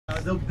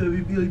They'll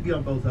be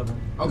on both of them.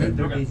 Okay.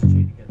 They're daisy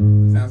chained together.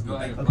 Sounds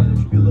good. Okay, there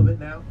should be a little bit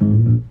now.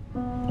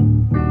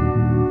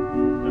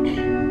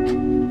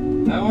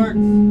 That works.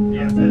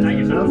 Yeah, thank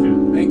you so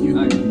much. Thank you.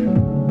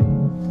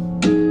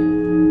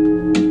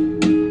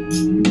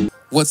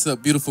 What's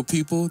up, beautiful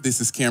people? This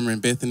is Cameron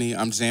Bethany.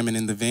 I'm jamming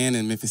in the van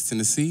in Memphis,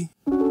 Tennessee.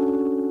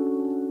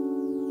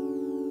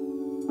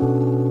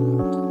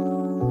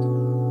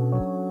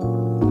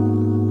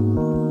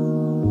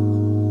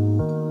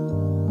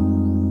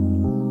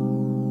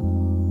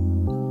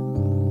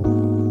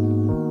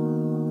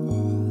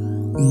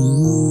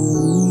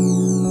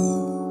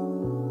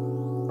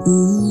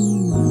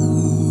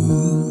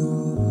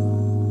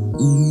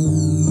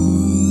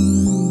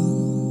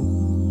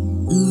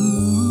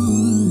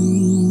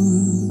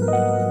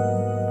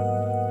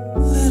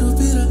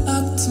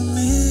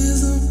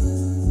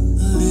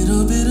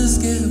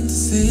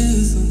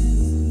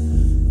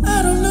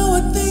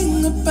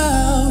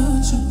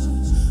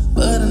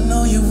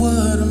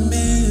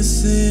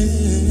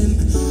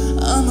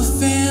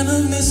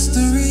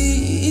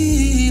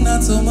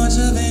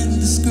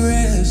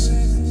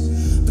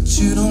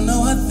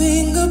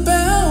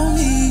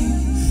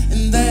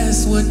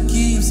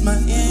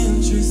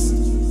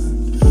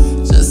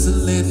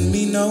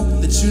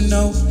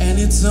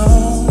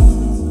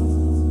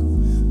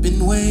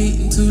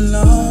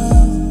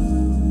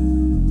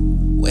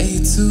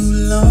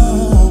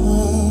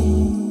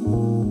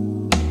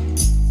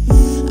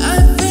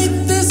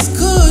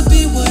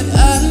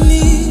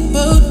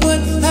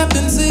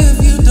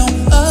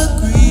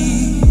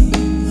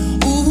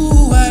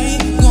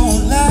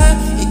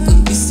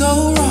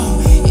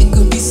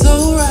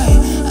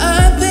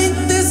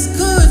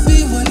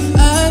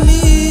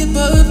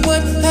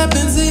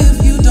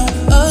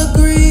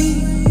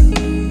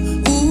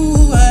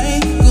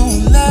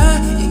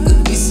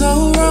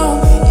 So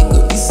wrong, it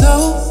could be so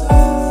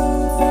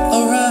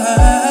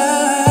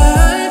alright.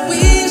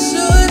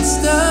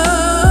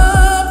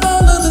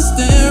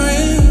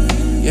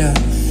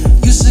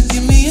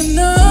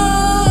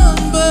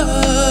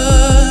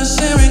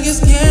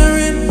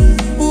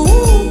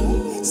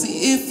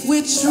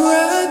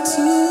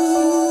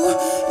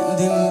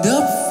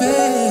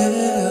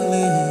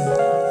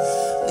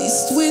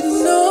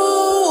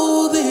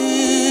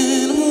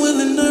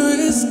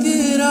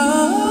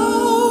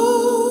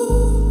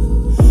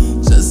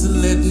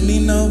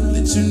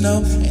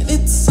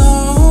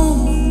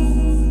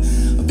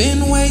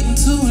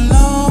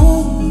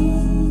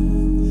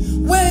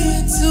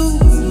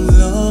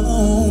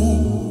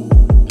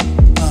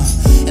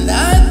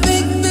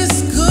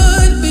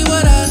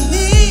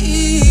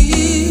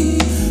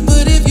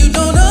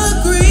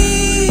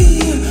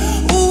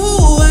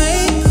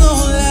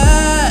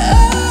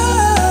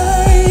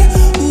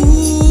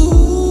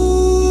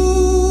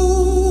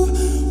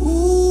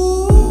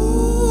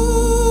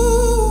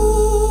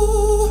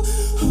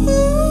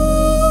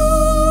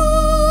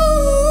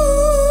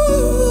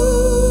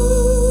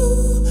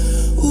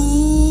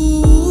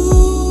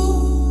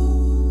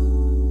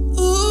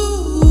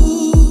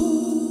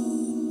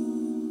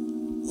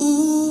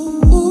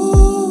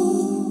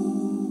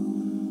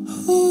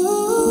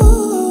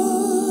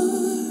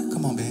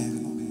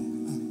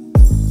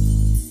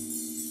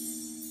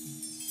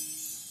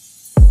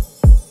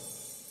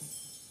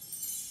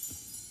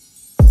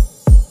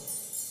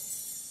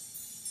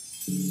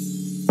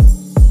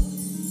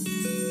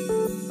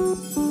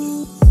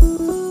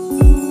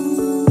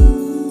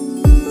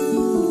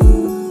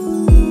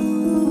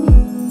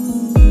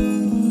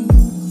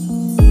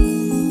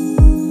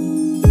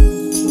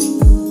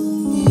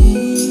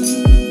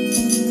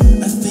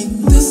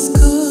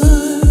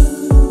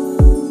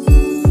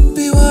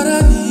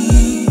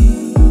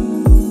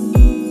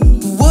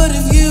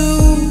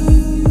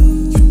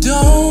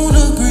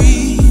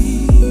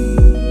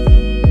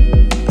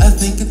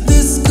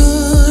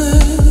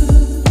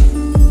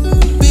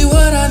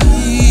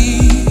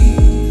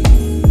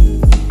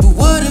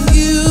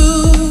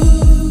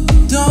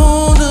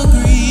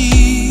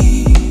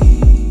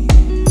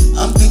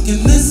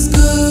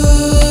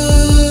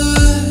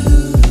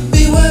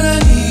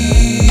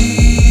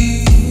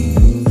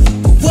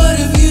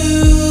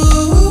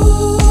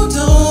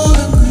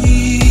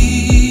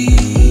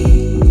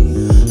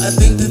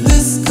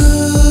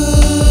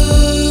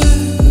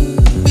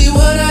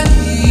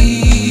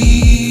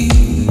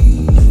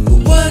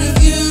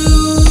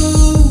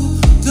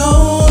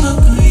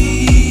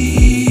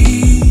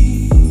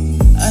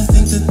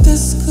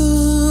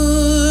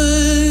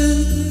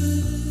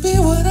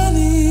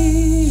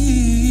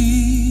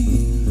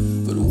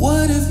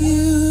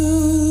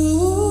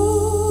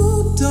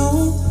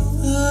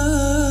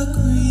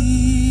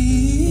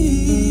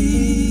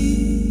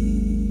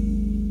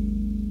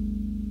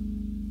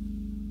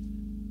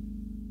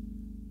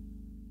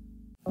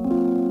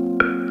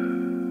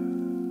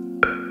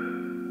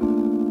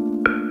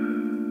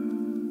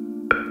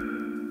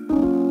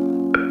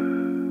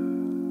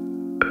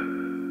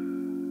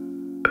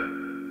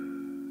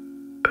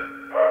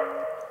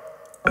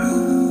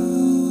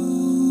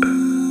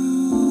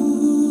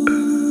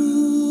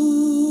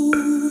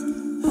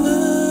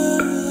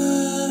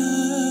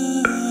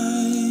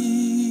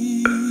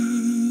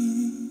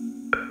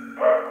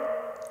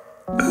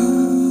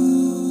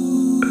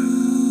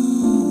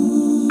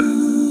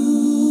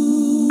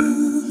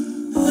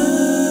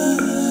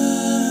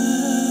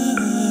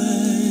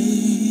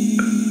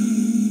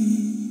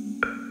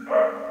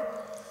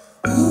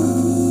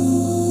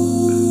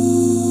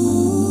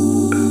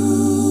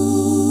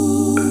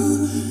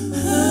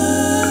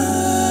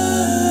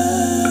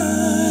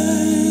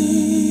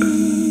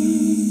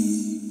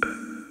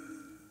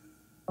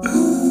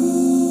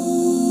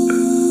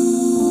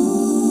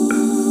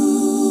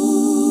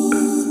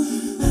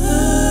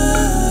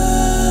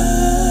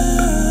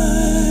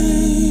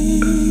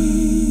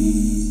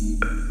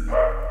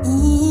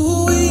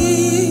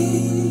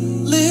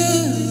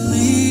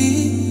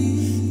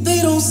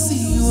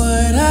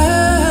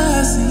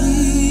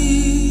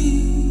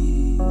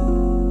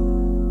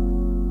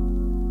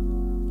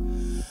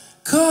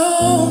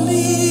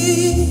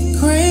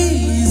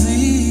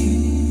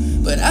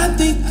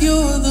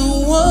 you're the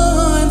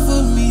one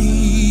for me.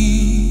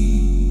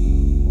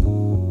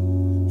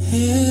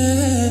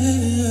 Yeah.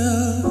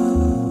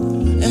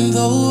 And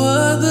though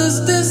others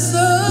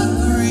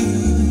disagree,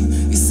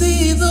 you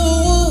see the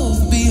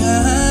wolf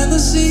behind the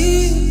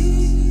sheep.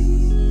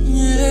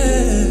 Yeah.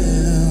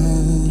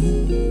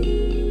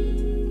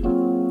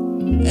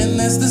 And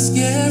that's the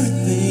scary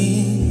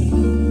thing,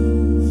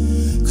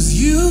 'cause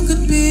you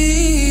could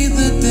be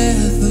the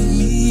death of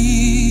me.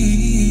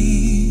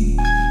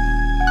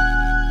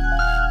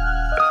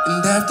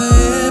 And after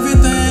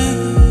everything,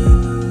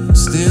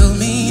 still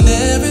mean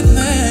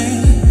everything.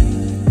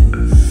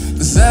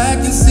 'Cause I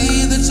can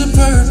see that your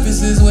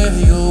purpose is where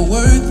your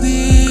worth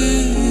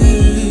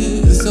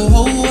is. So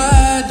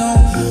why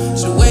don't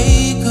you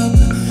wake up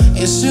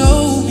and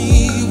show me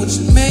what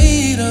you're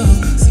made of?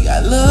 See, I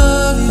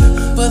love you,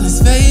 but let's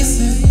face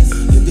it,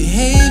 your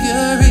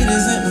behavior, it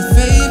isn't my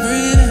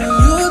favorite. And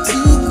you're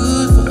too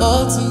good for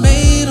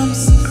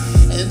ultimatums,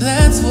 and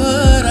that's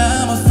what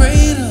I'm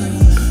afraid of.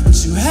 But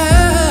you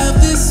have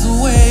this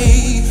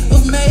way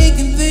of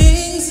making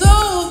things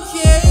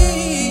okay,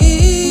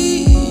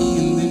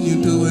 and then you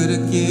do it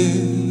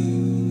again,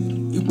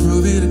 you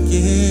prove it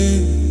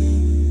again.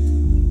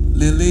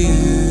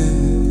 Lillian,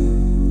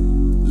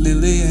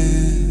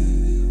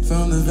 Lillian,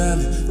 from the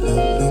valley. No,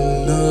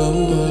 no,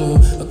 no.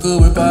 Or could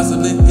we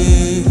possibly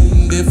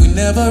end if we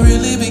never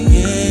really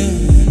began?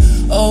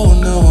 Oh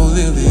no,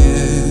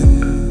 Lillian,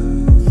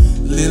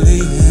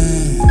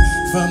 Lillian,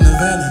 from the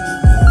valley.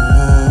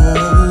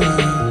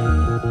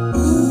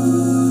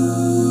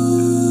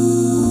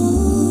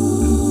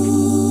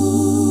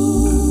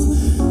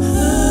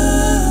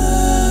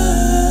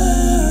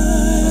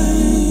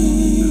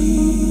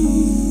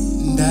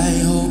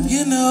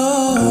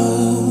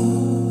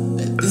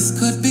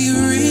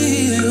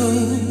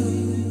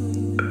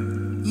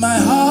 My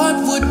heart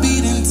would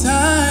beat in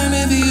time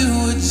if you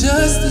would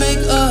just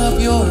make up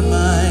your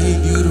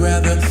mind. You'd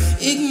rather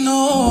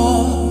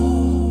ignore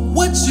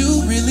what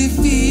you really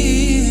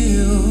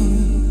feel.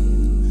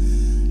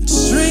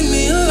 String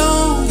me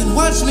along and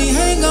watch me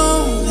hang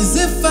on as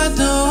if I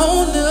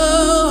don't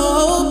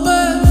know.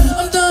 But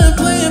I'm done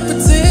playing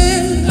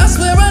pretend. I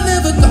swear I'll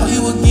never call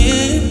you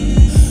again.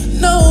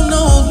 No,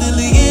 no,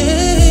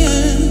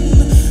 Lillian,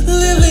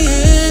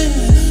 Lillian,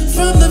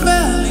 from the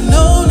valley.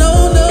 No, no,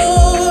 no.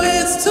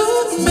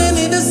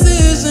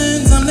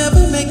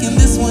 Making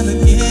this one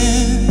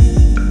again.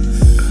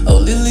 Oh,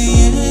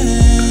 Lillian,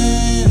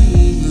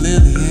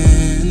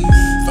 Lillian,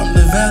 from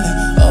the valley.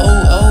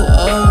 Oh, oh,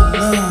 oh,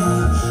 no.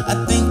 I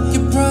think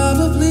you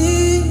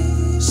probably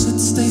should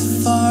stay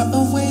far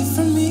away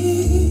from me.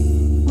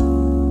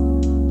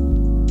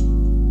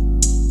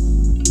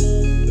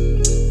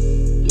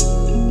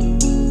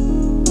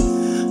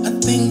 I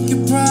think you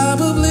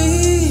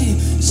probably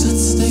should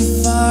stay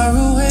far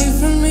away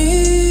from me.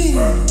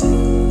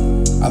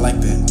 I like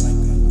that.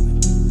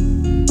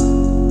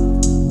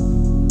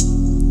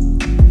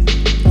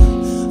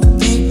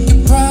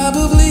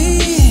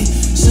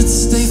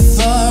 Stay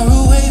far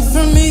away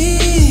from me.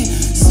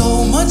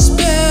 So much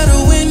better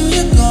when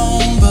you're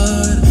gone,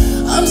 but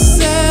I'm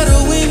sadder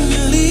when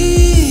you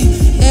leave.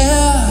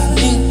 Yeah, I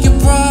think you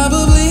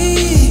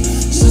probably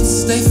should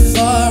stay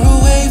far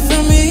away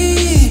from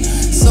me.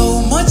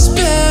 So much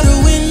better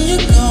when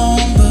you're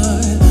gone,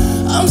 but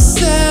I'm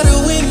sadder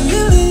when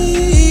you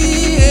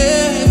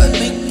leave. I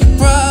think you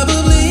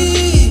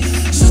probably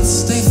should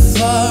stay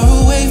far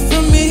away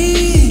from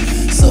me.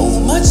 So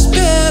much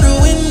better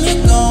when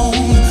you're gone.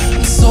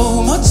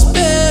 So much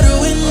better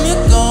when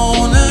you're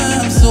gone.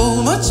 I'm so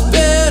much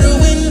better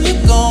when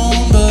you're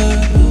gone, but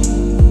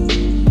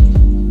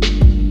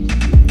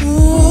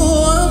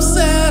ooh, I'm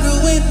sadder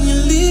when you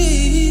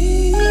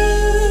leave.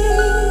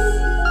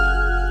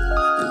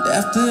 And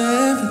after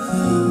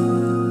everything,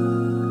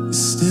 you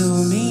still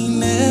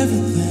mean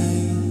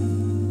everything.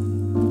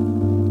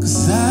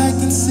 'Cause I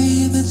can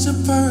see that your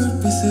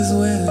purpose is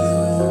where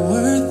your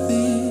worth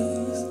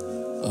is.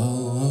 Oh,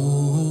 oh,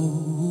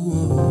 oh,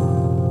 oh.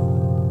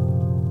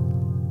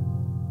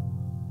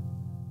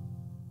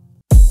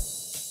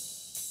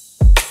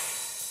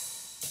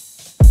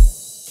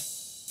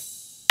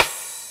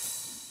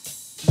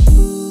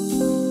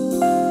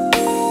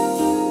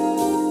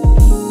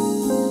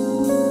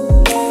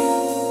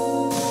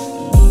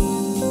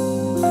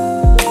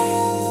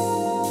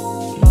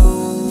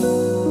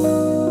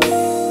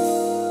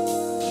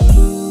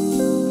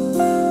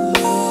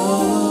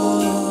 Oh,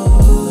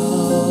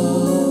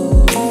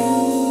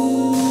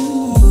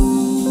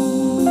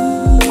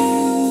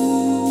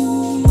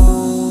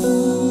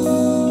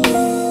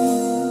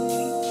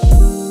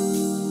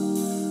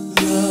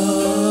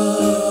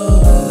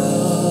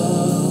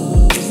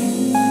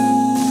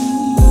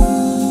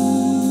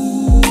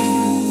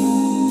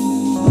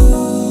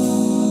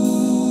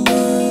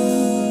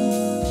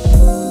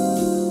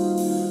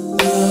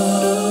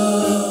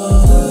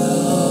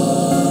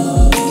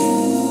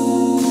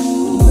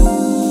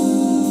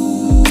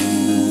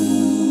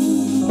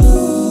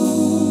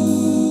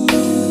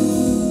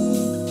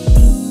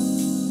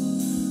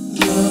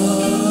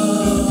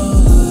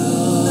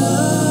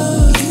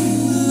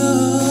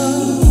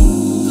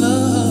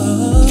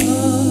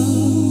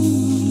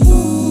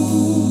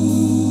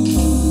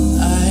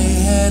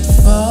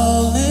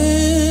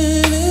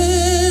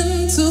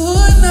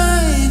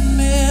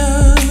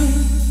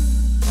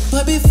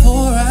 But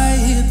before I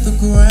hit the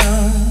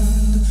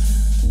ground,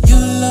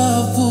 your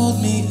love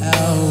pulled me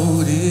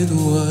out. It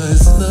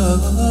was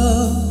love,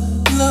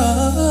 love,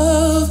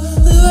 love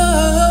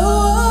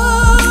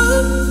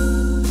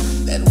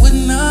that would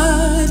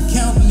not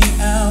count me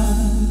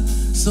out.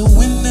 So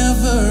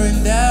whenever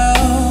in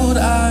doubt,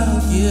 I'll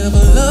give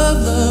a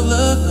love, love,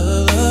 love,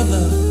 love,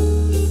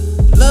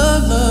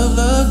 love, love, love,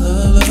 love,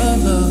 love,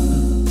 love, love.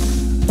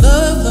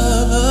 Love,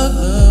 love, love,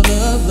 love,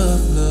 love,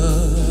 love, love.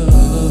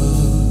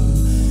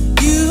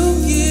 You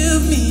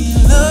give me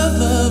love,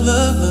 love,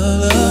 love,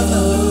 love,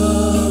 love,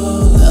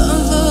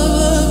 love,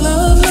 love,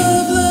 love,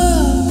 love,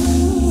 love.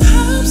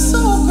 I'm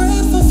so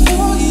grateful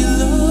for your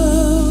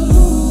love.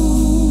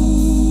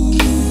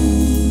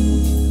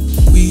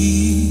 We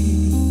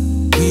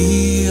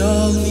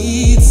all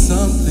need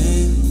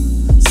something,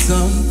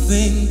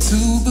 something to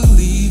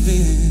believe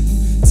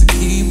in, to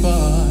keep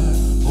our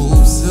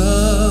hopes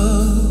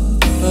up.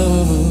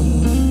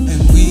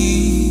 And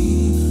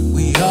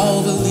we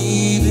all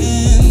believe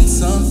in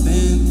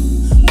something.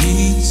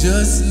 We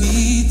just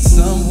need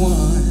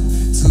someone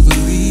to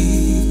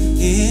believe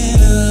in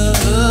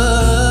us.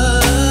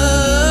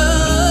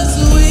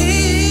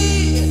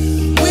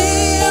 We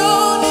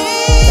all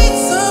need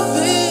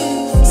something,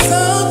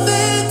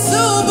 something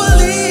to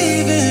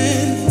believe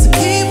in, to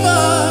keep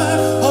our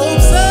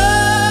hopes up.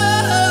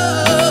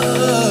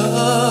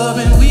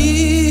 And we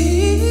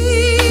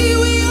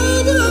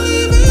all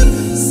believe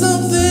in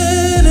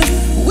something.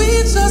 We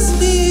just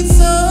need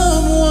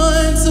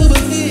someone to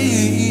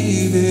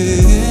believe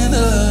in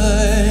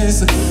us.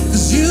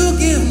 'Cause you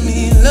give me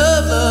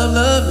love, love,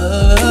 love,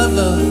 love,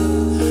 love,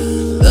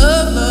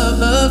 love, love,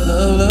 love,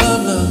 love,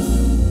 love,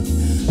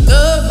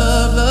 love,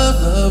 love, love,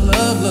 love,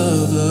 love,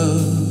 love,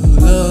 love,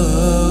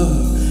 love.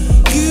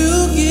 You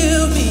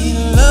give me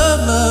love,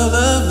 love,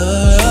 love,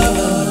 love,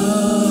 love,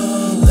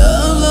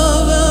 love,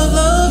 love, love,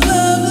 love,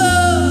 love,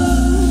 love.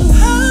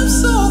 I'm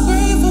so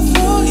grateful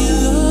for your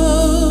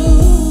love.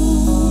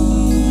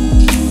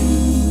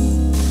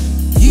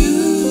 You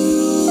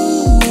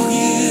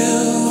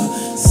give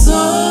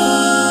something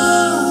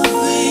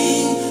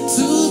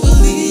to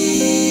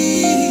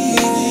believe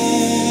in.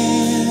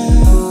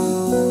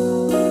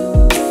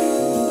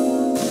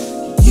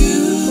 You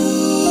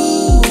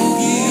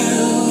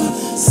give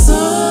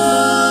something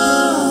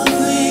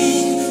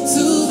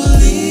to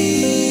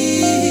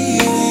believe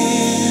in.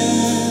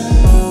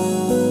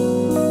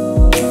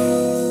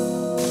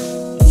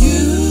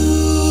 You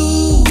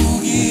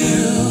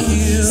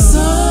give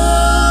something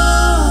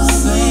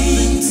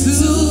to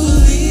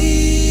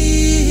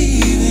believe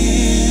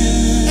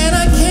in. And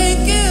I can't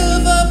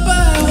give up, I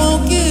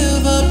won't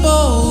give up,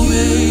 oh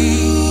baby.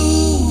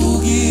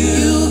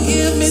 You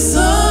give me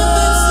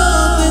something,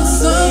 something,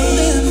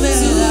 something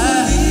that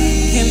I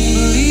can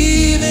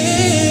believe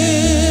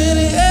in.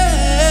 Yeah.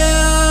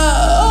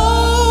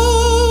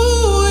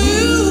 Oh,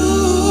 you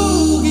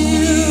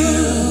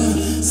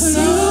give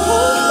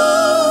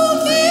something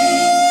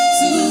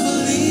to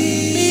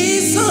believe me,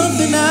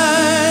 something I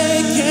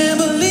can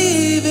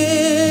believe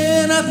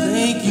in. I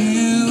thank you.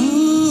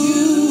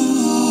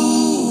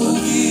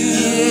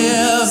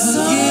 Yeah,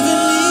 for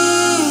giving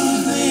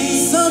me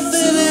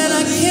something that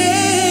I can.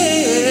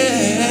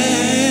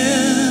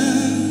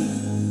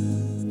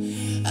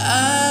 I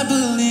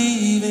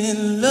believe in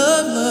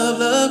love, love,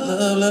 love,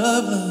 love,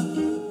 love,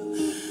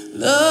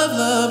 love,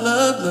 love, love,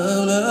 love,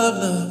 love, love,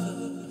 love.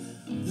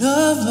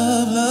 Love,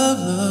 love, love,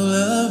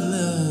 love,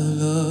 love,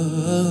 love,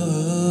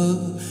 love.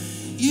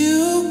 You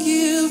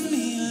give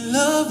me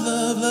love,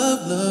 love,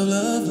 love, love,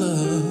 love.